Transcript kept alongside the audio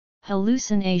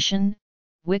Hallucination,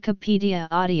 Wikipedia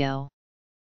audio.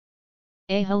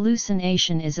 A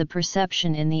hallucination is a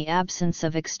perception in the absence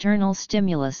of external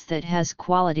stimulus that has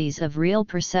qualities of real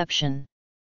perception.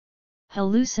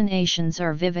 Hallucinations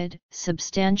are vivid,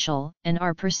 substantial, and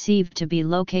are perceived to be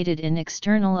located in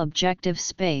external objective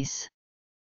space.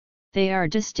 They are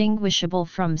distinguishable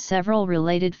from several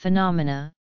related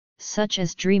phenomena, such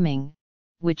as dreaming,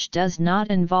 which does not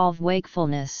involve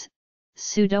wakefulness,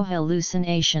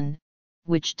 pseudo-hallucination,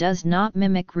 which does not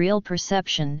mimic real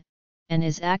perception, and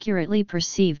is accurately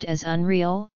perceived as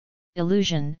unreal,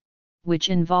 illusion, which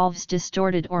involves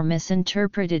distorted or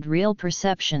misinterpreted real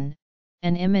perception,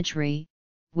 and imagery,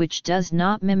 which does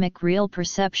not mimic real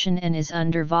perception and is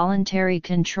under voluntary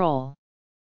control.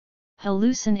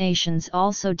 Hallucinations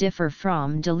also differ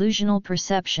from delusional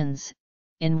perceptions,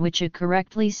 in which a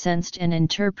correctly sensed and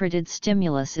interpreted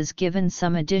stimulus is given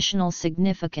some additional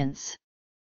significance.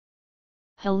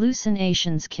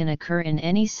 Hallucinations can occur in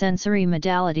any sensory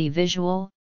modality: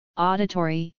 visual,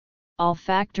 auditory,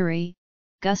 olfactory,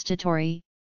 gustatory,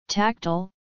 tactile,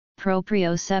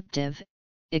 proprioceptive,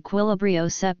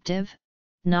 equilibrioceptive,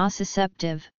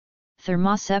 nociceptive,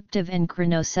 thermoceptive and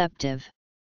chronoceptive.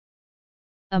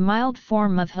 A mild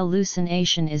form of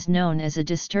hallucination is known as a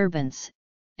disturbance,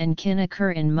 and can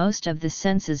occur in most of the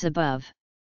senses above.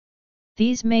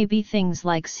 These may be things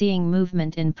like seeing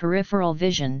movement in peripheral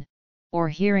vision, or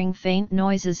hearing faint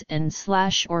noises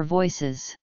and/or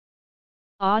voices.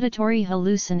 Auditory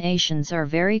hallucinations are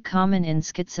very common in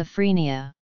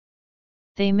schizophrenia.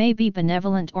 They may be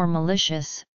benevolent or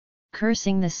malicious,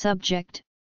 cursing the subject,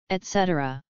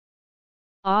 etc.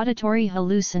 Auditory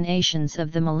hallucinations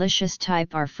of the malicious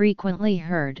type are frequently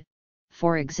heard,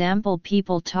 for example,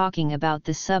 people talking about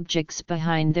the subjects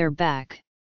behind their back.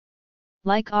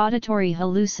 Like auditory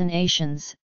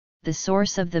hallucinations, the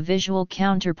source of the visual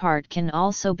counterpart can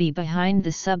also be behind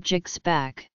the subject's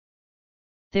back.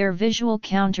 Their visual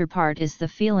counterpart is the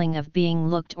feeling of being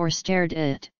looked or stared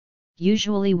at,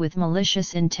 usually with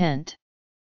malicious intent.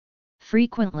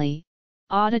 Frequently,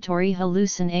 auditory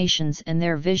hallucinations and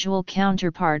their visual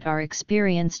counterpart are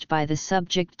experienced by the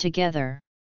subject together.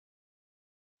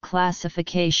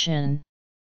 Classification: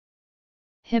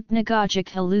 Hypnagogic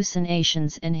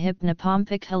hallucinations and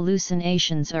hypnopompic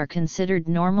hallucinations are considered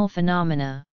normal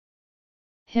phenomena.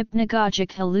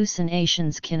 Hypnagogic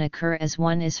hallucinations can occur as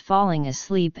one is falling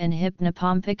asleep, and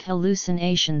hypnopompic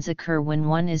hallucinations occur when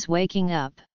one is waking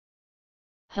up.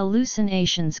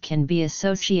 Hallucinations can be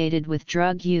associated with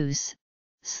drug use,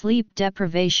 sleep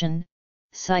deprivation,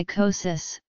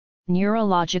 psychosis,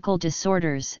 neurological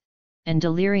disorders, and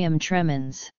delirium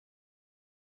tremens.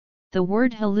 The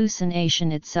word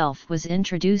hallucination itself was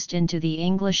introduced into the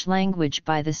English language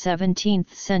by the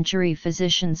 17th century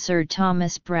physician Sir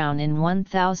Thomas Browne in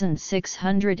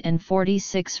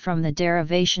 1646 from the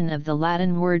derivation of the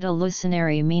Latin word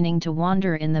hallucinare, meaning to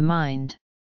wander in the mind.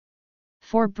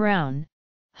 For Browne,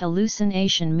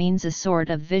 hallucination means a sort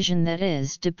of vision that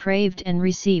is depraved and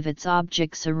receive its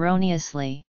objects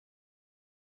erroneously.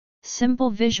 Simple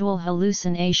visual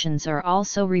hallucinations are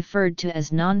also referred to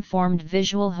as non-formed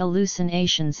visual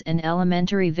hallucinations and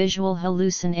elementary visual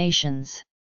hallucinations.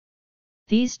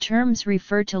 These terms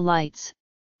refer to lights,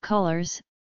 colors,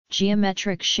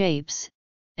 geometric shapes,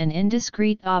 and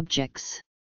indiscrete objects.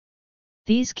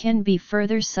 These can be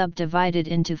further subdivided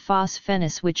into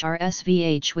phosphenes, which are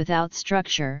SVH without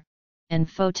structure, and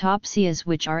photopsias,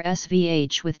 which are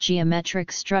SVH with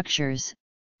geometric structures.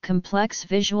 Complex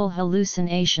visual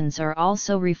hallucinations are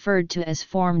also referred to as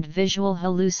formed visual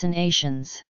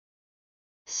hallucinations.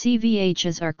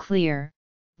 CVHs are clear,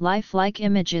 lifelike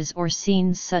images or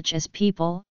scenes such as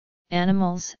people,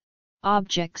 animals,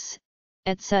 objects,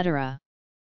 etc.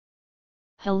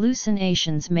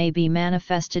 Hallucinations may be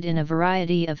manifested in a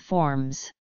variety of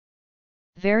forms.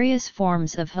 Various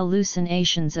forms of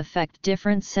hallucinations affect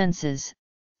different senses,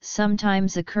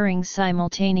 sometimes occurring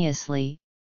simultaneously,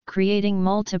 creating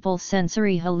multiple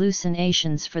sensory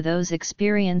hallucinations for those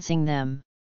experiencing them.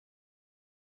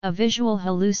 A visual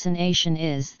hallucination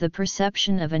is the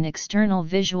perception of an external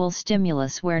visual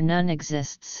stimulus where none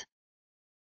exists.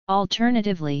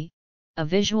 Alternatively, a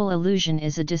visual illusion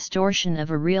is a distortion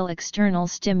of a real external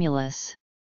stimulus.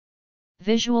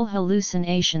 Visual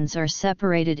hallucinations are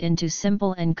separated into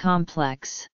simple and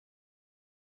complex.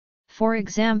 For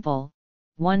example,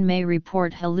 one may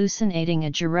report hallucinating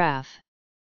a giraffe.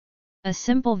 A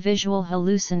simple visual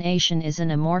hallucination is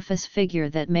an amorphous figure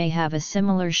that may have a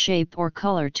similar shape or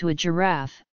color to a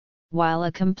giraffe, while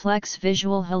a complex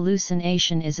visual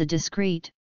hallucination is a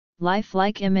discrete,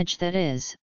 lifelike image that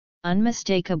is,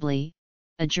 unmistakably,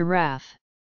 a giraffe.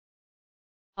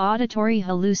 Auditory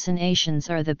hallucinations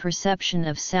are the perception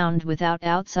of sound without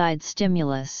outside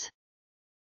stimulus.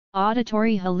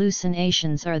 Auditory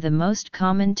hallucinations are the most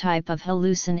common type of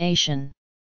hallucination.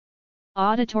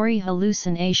 Auditory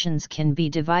hallucinations can be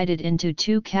divided into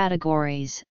two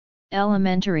categories: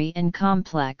 elementary and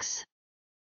complex.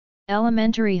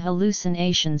 Elementary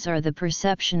hallucinations are the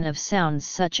perception of sounds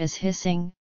such as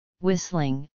hissing,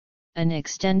 whistling, an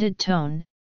extended tone,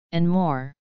 and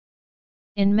more.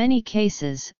 In many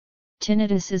cases,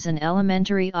 tinnitus is an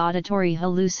elementary auditory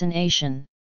hallucination.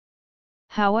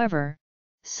 However,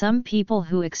 some people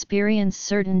who experience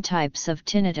certain types of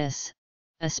tinnitus,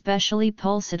 especially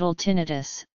pulsatile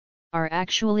tinnitus, are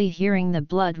actually hearing the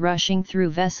blood rushing through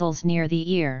vessels near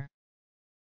the ear.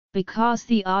 Because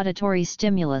the auditory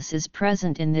stimulus is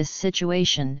present in this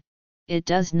situation, it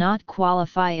does not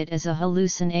qualify it as a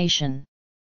hallucination.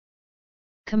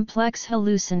 Complex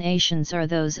hallucinations are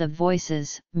those of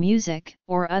voices, music,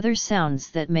 or other sounds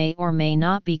that may or may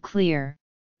not be clear,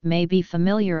 may be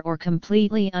familiar or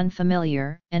completely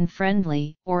unfamiliar, and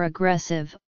friendly or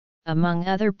aggressive, among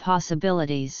other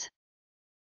possibilities.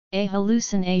 A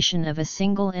hallucination of a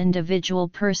single individual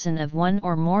person of one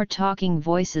or more talking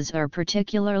voices are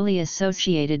particularly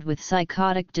associated with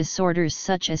psychotic disorders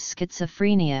such as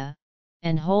schizophrenia,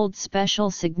 and hold special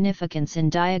significance in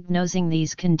diagnosing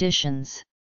these conditions.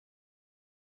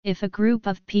 If a group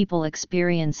of people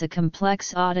experience a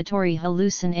complex auditory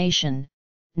hallucination,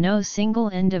 no single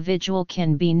individual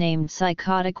can be named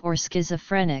psychotic or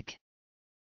schizophrenic.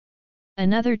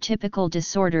 Another typical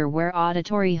disorder where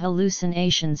auditory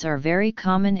hallucinations are very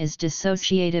common is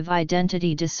dissociative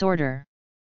identity disorder.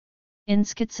 In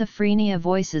schizophrenia,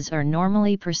 voices are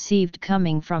normally perceived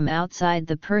coming from outside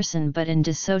the person, but in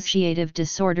dissociative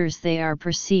disorders they are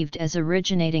perceived as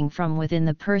originating from within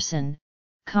the person,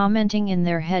 commenting in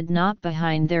their head, not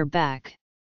behind their back.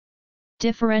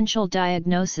 Differential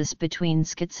diagnosis between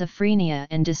schizophrenia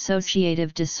and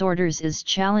dissociative disorders is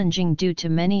challenging due to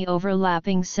many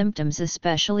overlapping symptoms,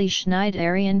 especially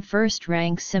Schneiderian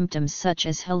first-rank symptoms such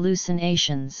as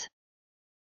hallucinations.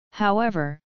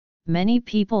 However, many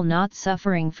people not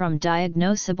suffering from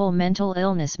diagnosable mental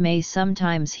illness may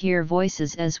sometimes hear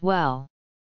voices as well.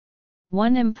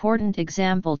 One important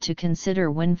example to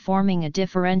consider when forming a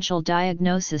differential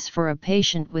diagnosis for a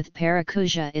patient with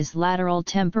paracusia is lateral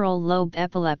temporal lobe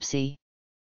epilepsy.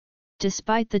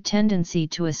 Despite the tendency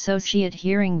to associate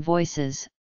hearing voices,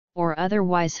 or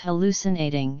otherwise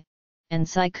hallucinating, and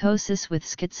psychosis with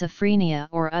schizophrenia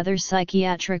or other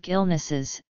psychiatric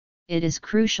illnesses, it is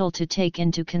crucial to take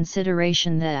into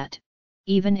consideration that,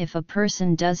 even if a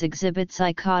person does exhibit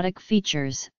psychotic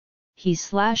features,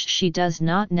 he/she does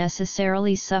not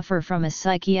necessarily suffer from a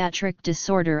psychiatric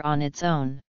disorder on its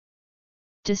own.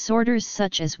 Disorders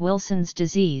such as Wilson's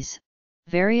disease,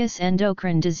 various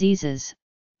endocrine diseases,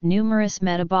 numerous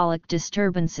metabolic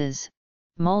disturbances,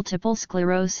 multiple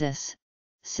sclerosis,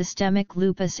 systemic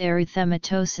lupus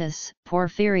erythematosus,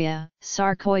 porphyria,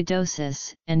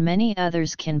 sarcoidosis, and many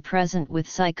others can present with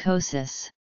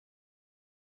psychosis.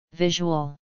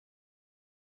 Visual.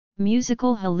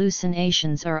 Musical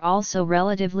hallucinations are also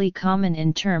relatively common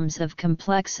in terms of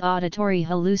complex auditory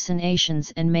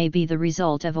hallucinations and may be the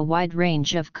result of a wide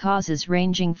range of causes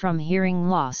ranging from hearing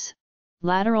loss,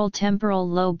 lateral temporal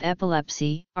lobe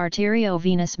epilepsy,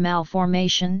 arteriovenous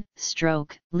malformation,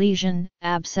 stroke, lesion,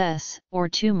 abscess, or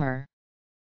tumor.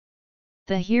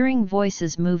 The Hearing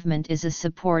Voices movement is a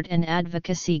support and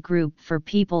advocacy group for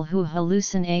people who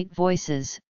hallucinate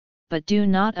voices, but do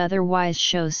not otherwise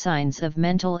show signs of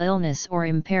mental illness or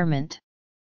impairment.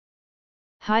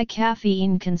 High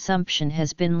caffeine consumption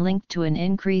has been linked to an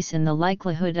increase in the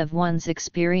likelihood of one's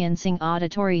experiencing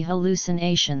auditory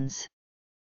hallucinations.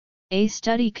 A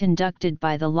study conducted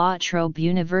by the La Trobe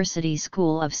University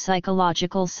School of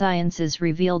Psychological Sciences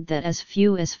revealed that as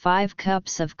few as 5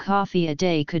 cups of coffee a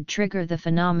day could trigger the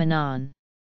phenomenon.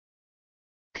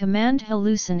 Command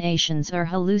hallucinations are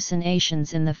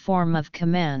hallucinations in the form of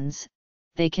commands.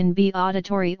 They can be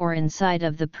auditory or inside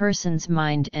of the person's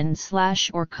mind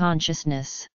and/or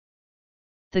consciousness.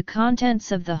 The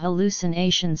contents of the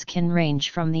hallucinations can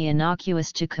range from the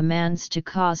innocuous to commands to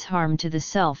cause harm to the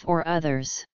self or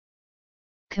others.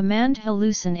 Command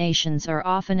hallucinations are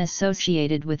often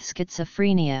associated with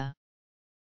schizophrenia.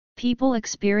 People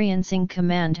experiencing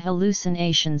command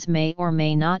hallucinations may or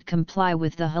may not comply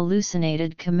with the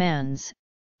hallucinated commands,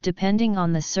 depending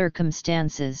on the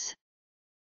circumstances.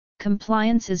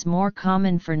 Compliance is more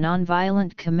common for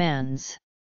nonviolent commands.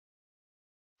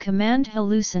 Command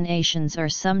hallucinations are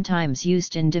sometimes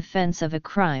used in defense of a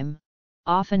crime,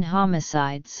 often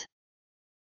homicides.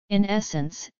 In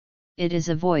essence, it is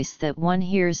a voice that one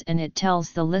hears and it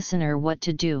tells the listener what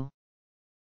to do.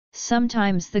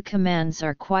 Sometimes the commands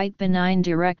are quite benign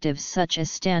directives such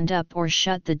as stand up or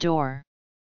shut the door.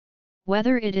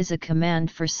 Whether it is a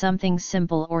command for something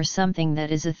simple or something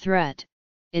that is a threat,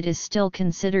 it is still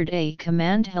considered a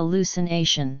command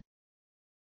hallucination.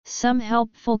 Some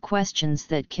helpful questions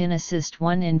that can assist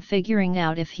one in figuring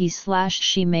out if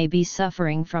he/she may be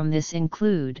suffering from this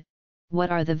include: what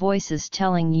are the voices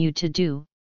telling you to do?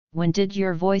 When did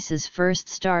your voices first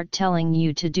start telling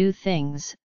you to do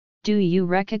things? Do you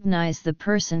recognize the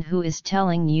person who is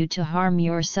telling you to harm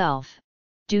yourself?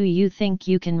 Do you think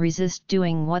you can resist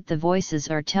doing what the voices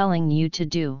are telling you to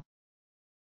do?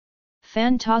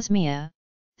 Phantasmia,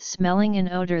 smelling an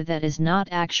odor that is not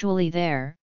actually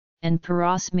there, and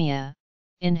parosmia,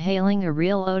 inhaling a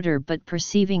real odor but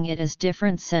perceiving it as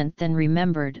different scent than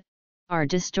remembered, are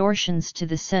distortions to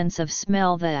the sense of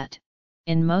smell that,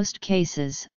 in most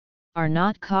cases, are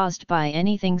not caused by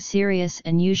anything serious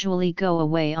and usually go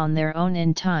away on their own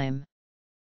in time.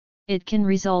 It can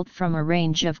result from a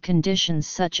range of conditions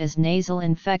such as nasal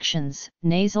infections,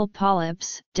 nasal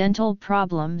polyps, dental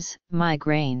problems,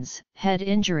 migraines, head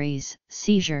injuries,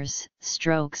 seizures,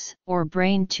 strokes, or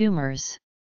brain tumors.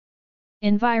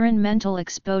 Environmental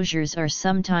exposures are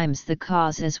sometimes the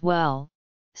cause as well,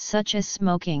 such as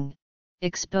smoking,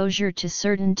 exposure to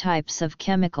certain types of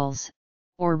chemicals,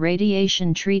 or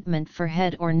radiation treatment for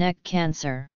head or neck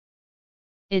cancer.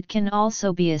 It can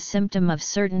also be a symptom of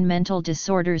certain mental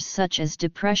disorders such as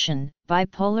depression,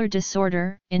 bipolar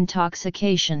disorder,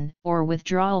 intoxication, or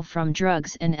withdrawal from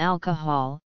drugs and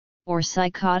alcohol, or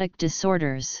psychotic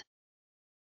disorders.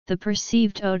 The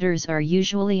perceived odors are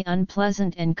usually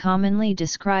unpleasant and commonly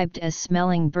described as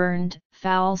smelling burned,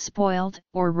 foul, spoiled,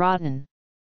 or rotten.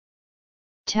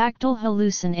 Tactile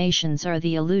hallucinations are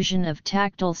the illusion of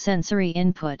tactile sensory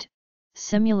input,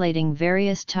 simulating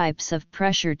various types of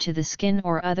pressure to the skin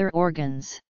or other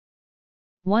organs.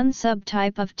 One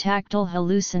subtype of tactile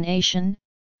hallucination,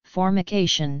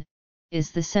 formication,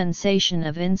 is the sensation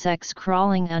of insects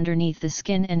crawling underneath the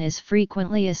skin and is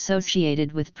frequently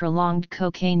associated with prolonged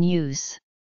cocaine use.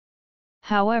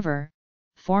 However,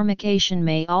 formication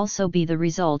may also be the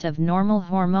result of normal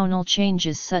hormonal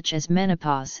changes such as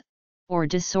menopause, or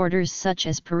disorders such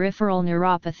as peripheral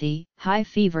neuropathy, high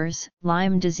fevers,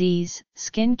 Lyme disease,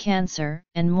 skin cancer,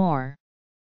 and more.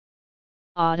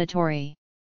 Auditory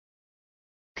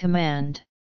command.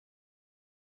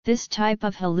 This type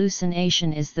of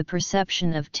hallucination is the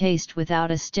perception of taste without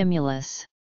a stimulus.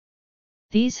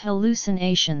 These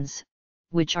hallucinations,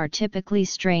 which are typically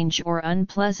strange or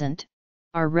unpleasant,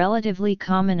 are relatively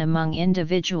common among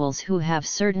individuals who have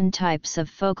certain types of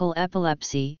focal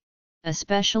epilepsy,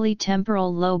 especially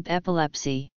temporal lobe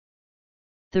epilepsy.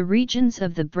 The regions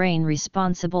of the brain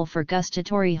responsible for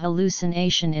gustatory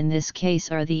hallucination in this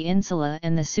case are the insula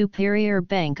and the superior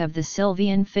bank of the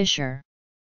Sylvian fissure.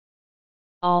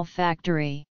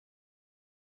 Olfactory,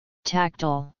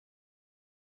 tactile,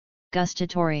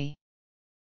 gustatory,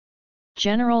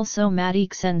 general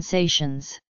somatic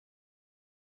sensations,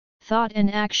 thought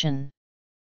and action.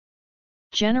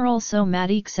 General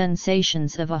somatic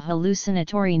sensations of a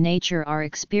hallucinatory nature are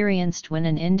experienced when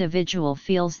an individual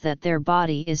feels that their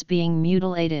body is being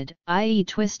mutilated, i.e.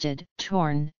 twisted,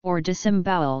 torn, or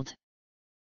disemboweled.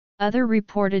 Other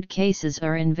reported cases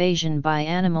are invasion by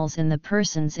animals in the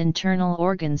person's internal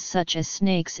organs such as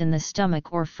snakes in the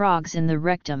stomach or frogs in the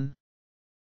rectum.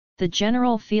 The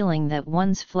general feeling that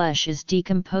one's flesh is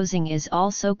decomposing is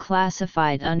also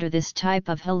classified under this type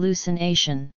of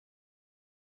hallucination.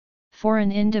 For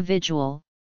an individual,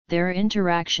 their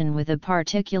interaction with a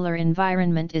particular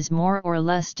environment is more or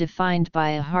less defined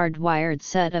by a hardwired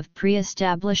set of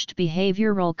pre-established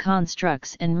behavioral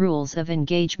constructs and rules of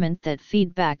engagement that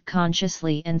feed back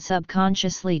consciously and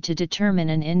subconsciously to determine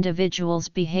an individual's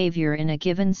behavior in a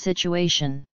given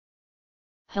situation.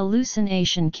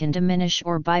 Hallucination can diminish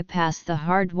or bypass the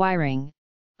hardwiring,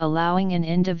 allowing an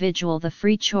individual the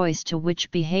free choice to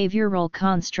which behavioral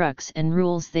constructs and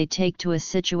rules they take to a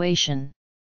situation.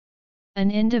 An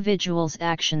individual's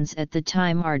actions at the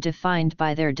time are defined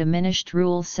by their diminished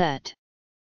rule set.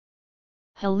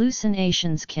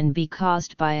 Hallucinations can be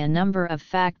caused by a number of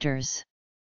factors.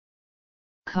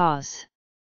 Cause.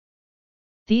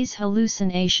 These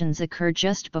hallucinations occur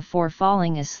just before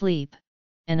falling asleep,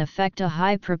 and affect a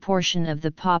high proportion of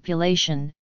the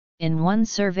population. In one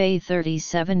survey,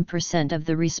 37% of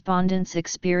the respondents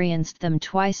experienced them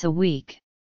twice a week.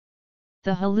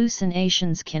 The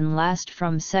hallucinations can last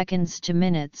from seconds to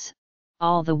minutes,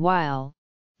 all the while,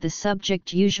 the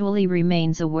subject usually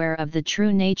remains aware of the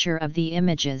true nature of the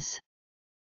images.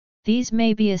 These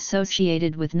may be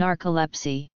associated with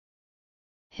narcolepsy.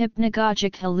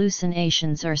 Hypnagogic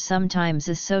hallucinations are sometimes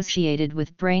associated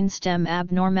with brainstem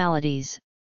abnormalities,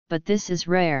 but this is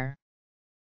rare.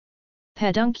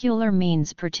 Peduncular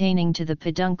means pertaining to the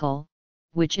peduncle,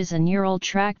 which is a neural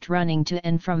tract running to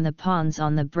and from the pons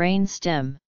on the brain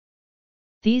stem.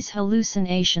 These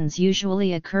hallucinations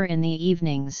usually occur in the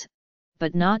evenings,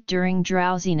 but not during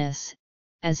drowsiness,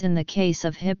 as in the case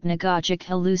of hypnagogic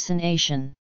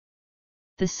hallucination.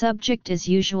 The subject is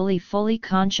usually fully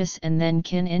conscious and then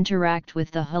can interact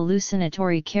with the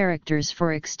hallucinatory characters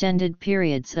for extended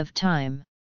periods of time.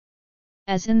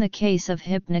 As in the case of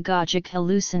hypnagogic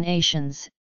hallucinations,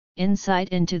 insight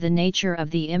into the nature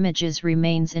of the images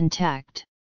remains intact.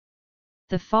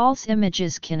 The false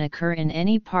images can occur in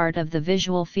any part of the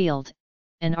visual field,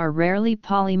 and are rarely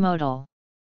polymodal.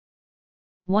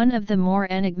 One of the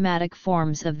more enigmatic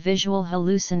forms of visual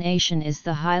hallucination is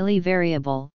the highly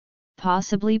variable,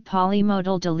 possibly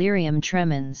polymodal delirium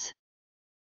tremens.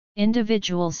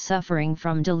 Individuals suffering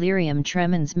from delirium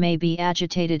tremens may be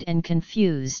agitated and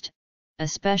confused,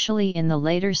 especially in the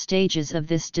later stages of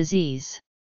this disease.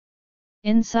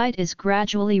 Insight is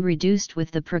gradually reduced with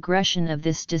the progression of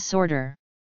this disorder.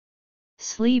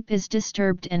 Sleep is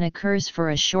disturbed and occurs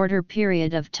for a shorter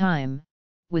period of time,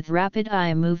 with rapid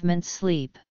eye movement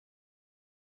sleep.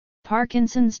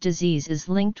 Parkinson's disease is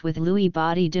linked with Lewy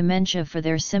body dementia for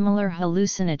their similar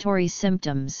hallucinatory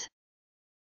symptoms.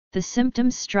 The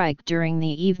symptoms strike during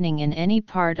the evening in any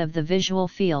part of the visual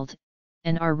field,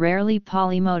 and are rarely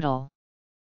polymodal.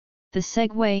 The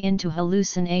segue into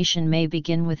hallucination may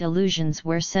begin with illusions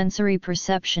where sensory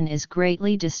perception is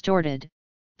greatly distorted,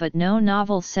 but no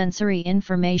novel sensory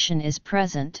information is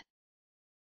present.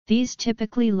 These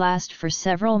typically last for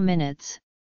several minutes,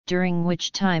 during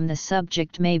which time the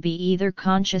subject may be either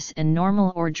conscious and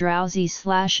normal or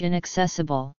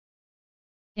drowsy/inaccessible.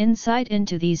 Insight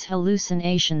into these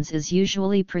hallucinations is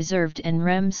usually preserved and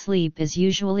REM sleep is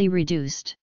usually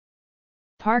reduced.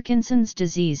 Parkinson's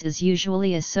disease is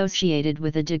usually associated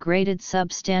with a degraded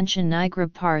substantia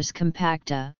nigra pars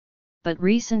compacta, but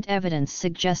recent evidence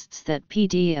suggests that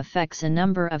PD affects a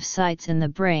number of sites in the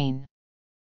brain.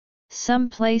 Some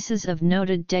places of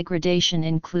noted degradation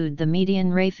include the median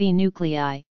raphe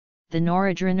nuclei, the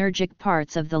noradrenergic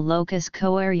parts of the locus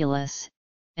coeruleus,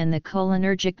 and the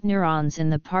cholinergic neurons in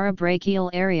the parabrachial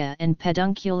area and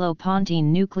pedunculopontine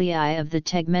nuclei of the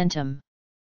tegmentum.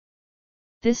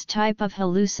 This type of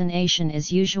hallucination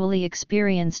is usually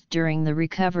experienced during the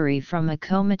recovery from a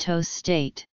comatose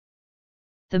state.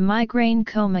 The migraine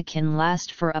coma can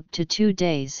last for up to 2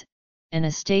 days, and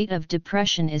a state of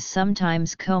depression is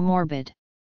sometimes comorbid.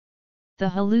 The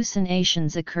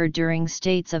hallucinations occur during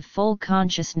states of full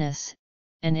consciousness,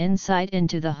 and insight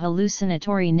into the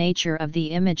hallucinatory nature of the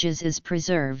images is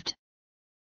preserved.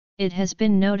 It has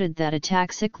been noted that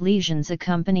ataxic lesions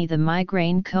accompany the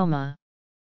migraine coma.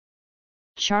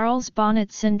 Charles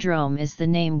Bonnet syndrome is the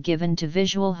name given to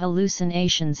visual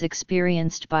hallucinations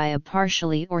experienced by a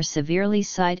partially or severely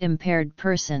sight-impaired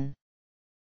person.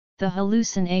 The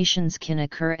hallucinations can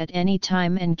occur at any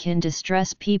time and can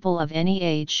distress people of any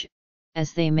age,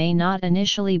 as they may not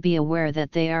initially be aware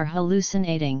that they are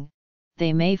hallucinating.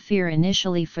 They may fear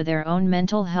initially for their own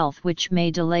mental health, which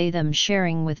may delay them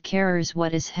sharing with carers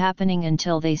what is happening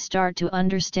until they start to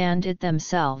understand it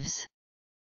themselves.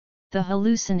 The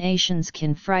hallucinations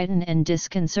can frighten and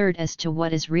disconcert as to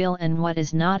what is real and what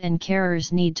is not, and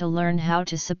carers need to learn how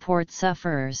to support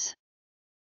sufferers.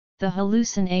 The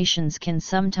hallucinations can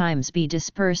sometimes be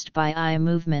dispersed by eye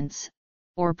movements,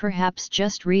 or perhaps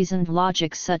just reasoned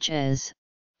logic such as,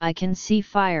 I can see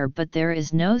fire but there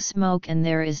is no smoke and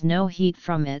there is no heat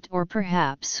from it, or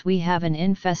perhaps we have an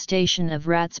infestation of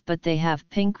rats but they have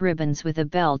pink ribbons with a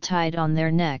bell tied on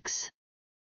their necks.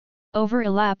 Over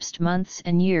elapsed months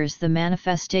and years, the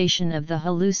manifestation of the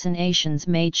hallucinations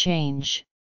may change,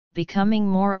 becoming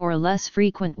more or less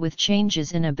frequent with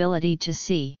changes in ability to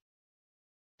see.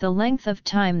 The length of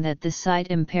time that the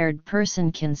sight-impaired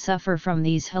person can suffer from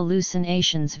these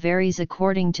hallucinations varies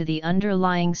according to the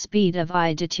underlying speed of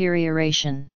eye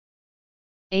deterioration.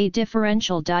 A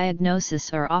differential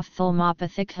diagnosis are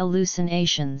ophthalmopathic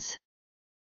hallucinations.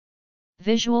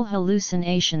 Visual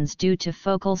hallucinations due to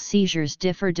focal seizures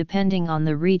differ depending on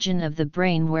the region of the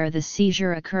brain where the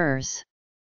seizure occurs.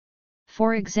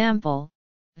 For example,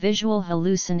 visual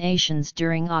hallucinations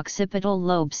during occipital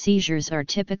lobe seizures are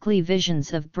typically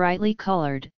visions of brightly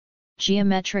colored,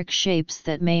 geometric shapes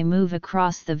that may move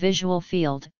across the visual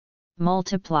field,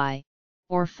 multiply,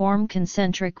 or form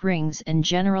concentric rings and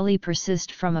generally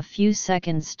persist from a few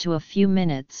seconds to a few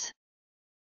minutes.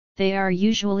 They are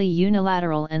usually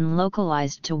unilateral and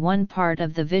localized to one part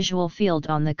of the visual field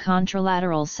on the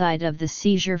contralateral side of the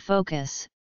seizure focus,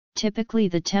 typically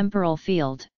the temporal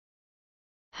field.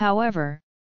 However,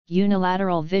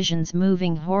 unilateral visions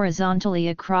moving horizontally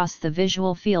across the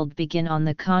visual field begin on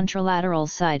the contralateral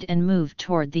side and move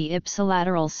toward the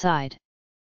ipsilateral side.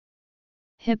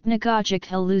 Hypnagogic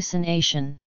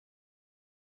hallucination.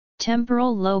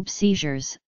 Temporal lobe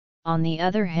seizures, on the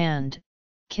other hand,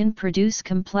 can produce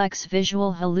complex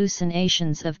visual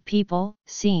hallucinations of people,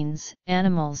 scenes,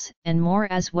 animals, and more,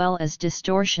 as well as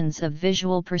distortions of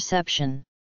visual perception.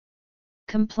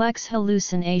 Complex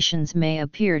hallucinations may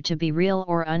appear to be real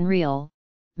or unreal,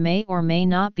 may or may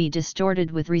not be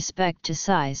distorted with respect to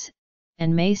size,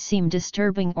 and may seem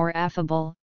disturbing or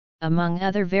affable, among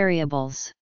other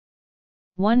variables.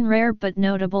 One rare but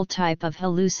notable type of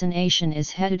hallucination is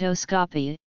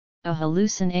hetatoscopy, a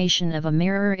hallucination of a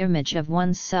mirror image of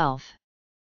one's self.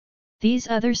 These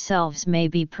other selves may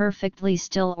be perfectly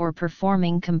still or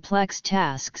performing complex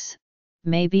tasks,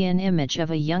 may be an image of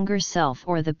a younger self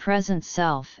or the present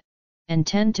self, and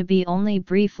tend to be only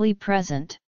briefly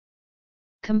present.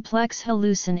 Complex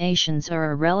hallucinations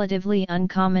are a relatively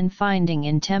uncommon finding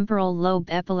in temporal lobe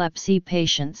epilepsy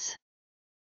patients.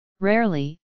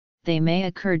 Rarely, they may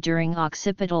occur during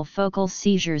occipital focal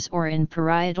seizures or in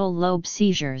parietal lobe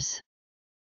seizures.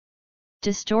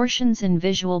 Distortions in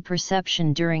visual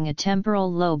perception during a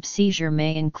temporal lobe seizure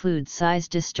may include size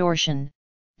distortion,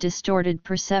 distorted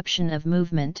perception of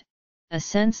movement, a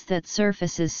sense that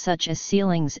surfaces such as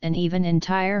ceilings and even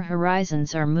entire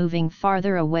horizons are moving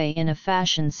farther away in a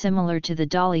fashion similar to the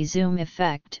dolly zoom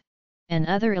effect, and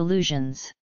other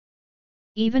illusions.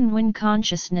 Even when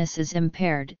consciousness is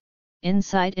impaired,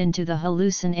 insight into the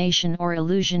hallucination or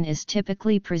illusion is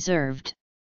typically preserved.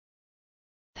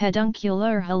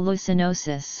 Peduncular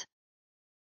hallucinosis.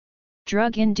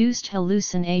 Drug-induced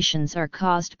hallucinations are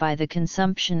caused by the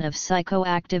consumption of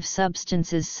psychoactive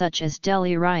substances such as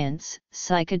deliriants,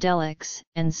 psychedelics,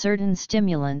 and certain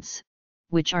stimulants,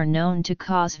 which are known to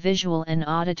cause visual and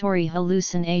auditory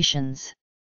hallucinations.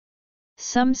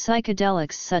 Some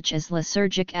psychedelics such as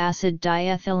lysergic acid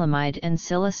diethylamide and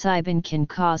psilocybin can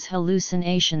cause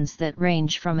hallucinations that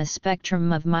range from a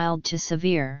spectrum of mild to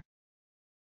severe.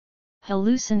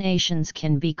 Hallucinations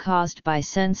can be caused by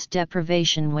sense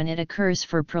deprivation when it occurs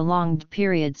for prolonged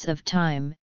periods of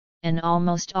time, and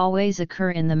almost always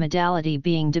occur in the modality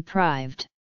being deprived.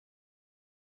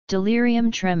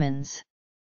 Delirium tremens.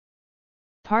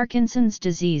 Parkinson's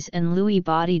disease and Lewy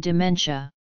body dementia.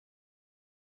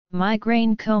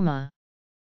 Migraine coma.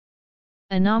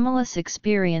 Anomalous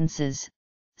experiences,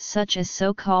 such as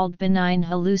so-called benign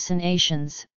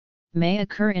hallucinations, may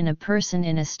occur in a person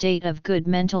in a state of good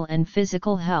mental and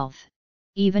physical health,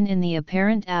 even in the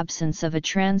apparent absence of a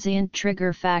transient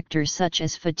trigger factor such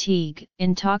as fatigue,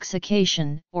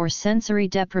 intoxication, or sensory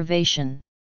deprivation.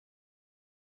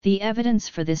 The evidence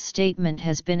for this statement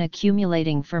has been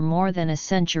accumulating for more than a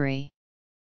century.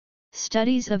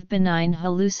 Studies of benign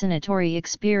hallucinatory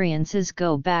experiences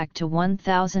go back to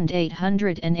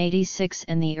 1886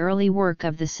 and the early work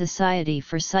of the Society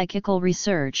for Psychical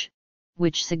Research,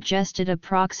 which suggested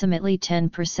approximately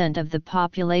 10% of the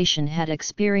population had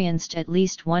experienced at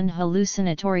least one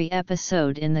hallucinatory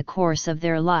episode in the course of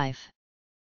their life.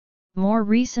 More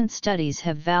recent studies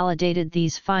have validated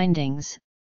these findings.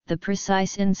 The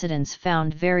precise incidence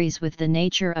found varies with the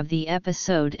nature of the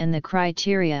episode and the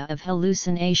criteria of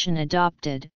hallucination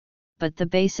adopted, but the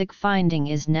basic finding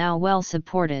is now well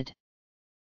supported.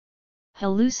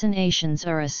 Hallucinations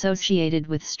are associated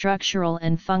with structural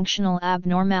and functional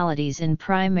abnormalities in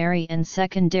primary and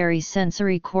secondary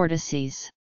sensory cortices.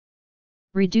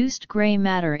 Reduced gray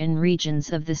matter in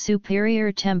regions of the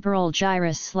superior temporal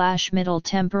gyrus/middle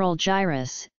temporal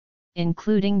gyrus,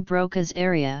 including Broca's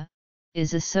area,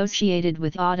 is associated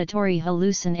with auditory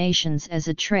hallucinations as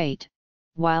a trait,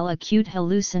 while acute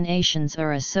hallucinations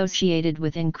are associated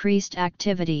with increased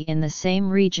activity in the same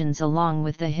regions along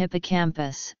with the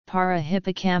hippocampus,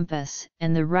 parahippocampus,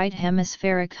 and the right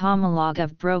hemispheric homologue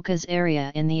of Broca's area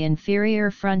in the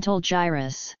inferior frontal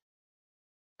gyrus.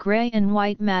 Gray and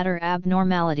white matter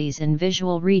abnormalities in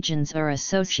visual regions are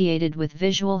associated with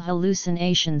visual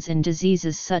hallucinations in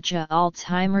diseases such as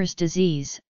Alzheimer's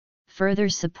disease, further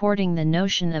supporting the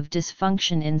notion of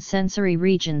dysfunction in sensory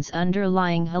regions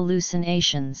underlying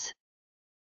hallucinations.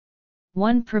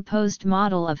 One proposed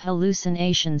model of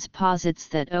hallucinations posits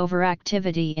that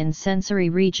overactivity in sensory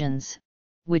regions,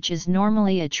 which is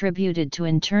normally attributed to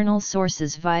internal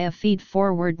sources via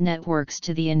feed-forward networks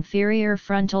to the inferior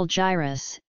frontal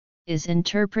gyrus, is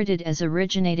interpreted as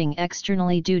originating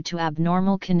externally due to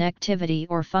abnormal connectivity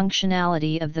or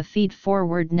functionality of the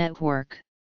feed-forward network.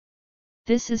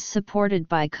 This is supported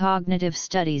by cognitive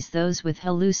studies, those with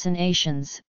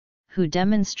hallucinations, who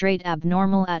demonstrate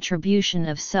abnormal attribution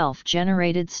of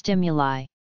self-generated stimuli.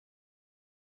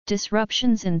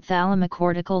 Disruptions in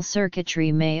thalamocortical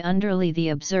circuitry may underlie the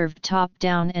observed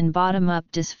top-down and bottom-up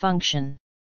dysfunction.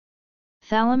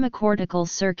 Thalamocortical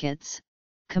circuits,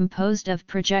 composed of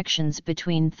projections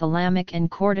between thalamic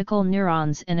and cortical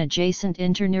neurons and adjacent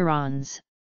interneurons,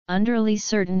 underlie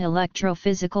certain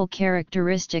electrophysical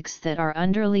characteristics that are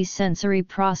underlie sensory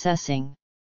processing.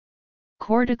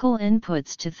 Cortical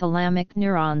inputs to thalamic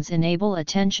neurons enable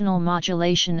attentional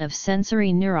modulation of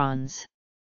sensory neurons.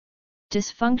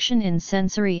 Dysfunction in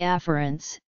sensory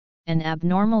afferents, an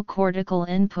abnormal cortical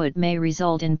input may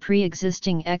result in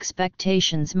pre-existing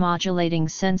expectations modulating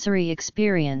sensory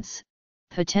experience,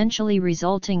 potentially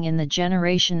resulting in the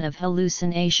generation of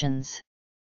hallucinations.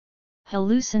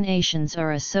 Hallucinations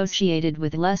are associated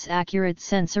with less accurate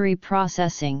sensory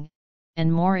processing,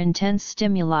 and more intense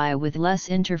stimuli with less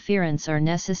interference are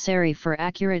necessary for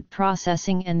accurate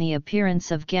processing and the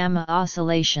appearance of gamma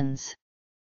oscillations.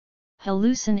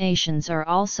 Hallucinations are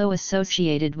also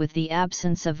associated with the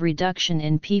absence of reduction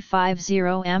in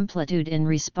p50 amplitude in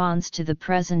response to the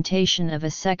presentation of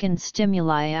a second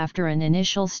stimuli after an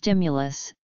initial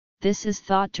stimulus. This is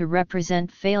thought to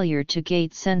represent failure to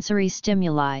gate sensory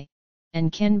stimuli,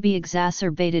 and can be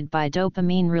exacerbated by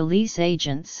dopamine release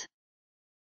agents.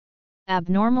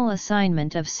 Abnormal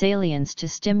assignment of salience to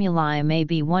stimuli may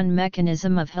be one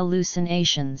mechanism of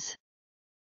hallucinations.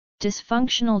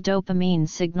 Dysfunctional dopamine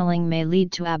signaling may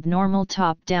lead to abnormal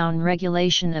top-down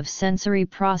regulation of sensory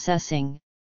processing,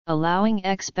 allowing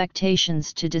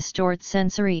expectations to distort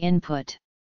sensory input.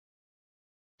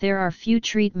 There are few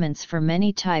treatments for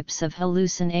many types of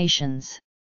hallucinations.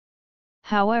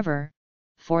 However,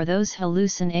 for those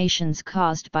hallucinations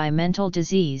caused by mental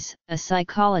disease, a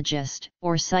psychologist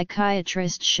or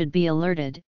psychiatrist should be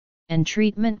alerted, and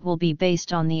treatment will be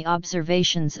based on the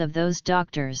observations of those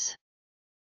doctors.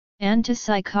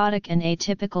 Antipsychotic and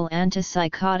atypical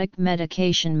antipsychotic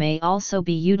medication may also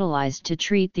be utilized to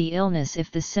treat the illness if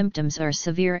the symptoms are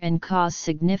severe and cause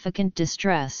significant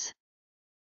distress.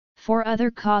 For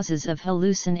other causes of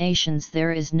hallucinations,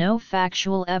 there is no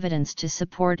factual evidence to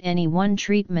support any one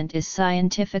treatment is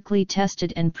scientifically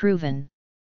tested and proven.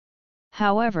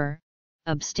 However,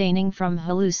 abstaining from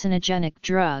hallucinogenic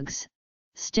drugs,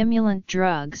 stimulant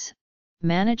drugs,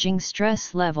 managing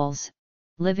stress levels,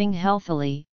 living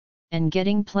healthily, and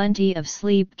getting plenty of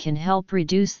sleep can help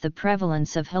reduce the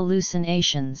prevalence of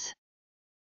hallucinations.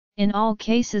 In all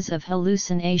cases of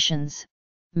hallucinations,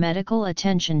 medical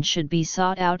attention should be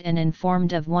sought out and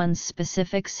informed of one's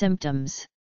specific symptoms.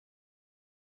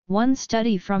 One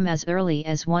study from as early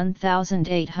as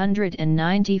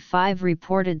 1895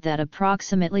 reported that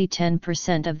approximately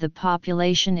 10% of the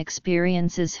population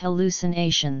experiences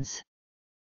hallucinations.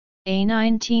 A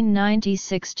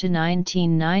 1996 to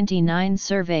 1999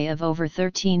 survey of over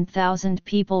 13,000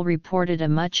 people reported a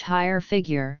much higher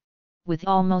figure, with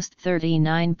almost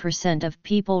 39% of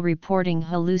people reporting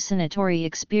hallucinatory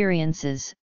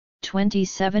experiences,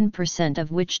 27%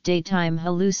 of which daytime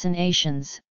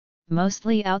hallucinations,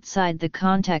 mostly outside the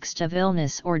context of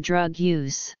illness or drug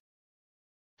use.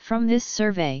 From this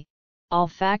survey,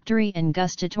 olfactory and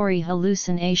gustatory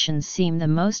hallucinations seem the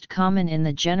most common in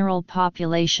the general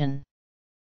population.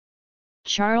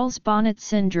 Charles Bonnet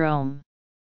syndrome,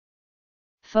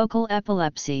 focal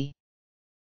epilepsy,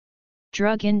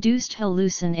 drug-induced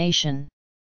hallucination,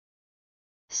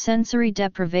 sensory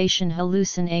deprivation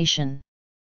hallucination,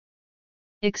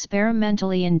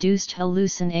 experimentally induced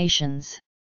hallucinations,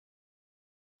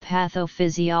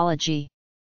 pathophysiology,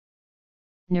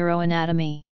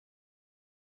 neuroanatomy,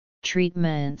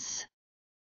 treatments,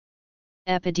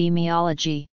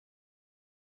 epidemiology.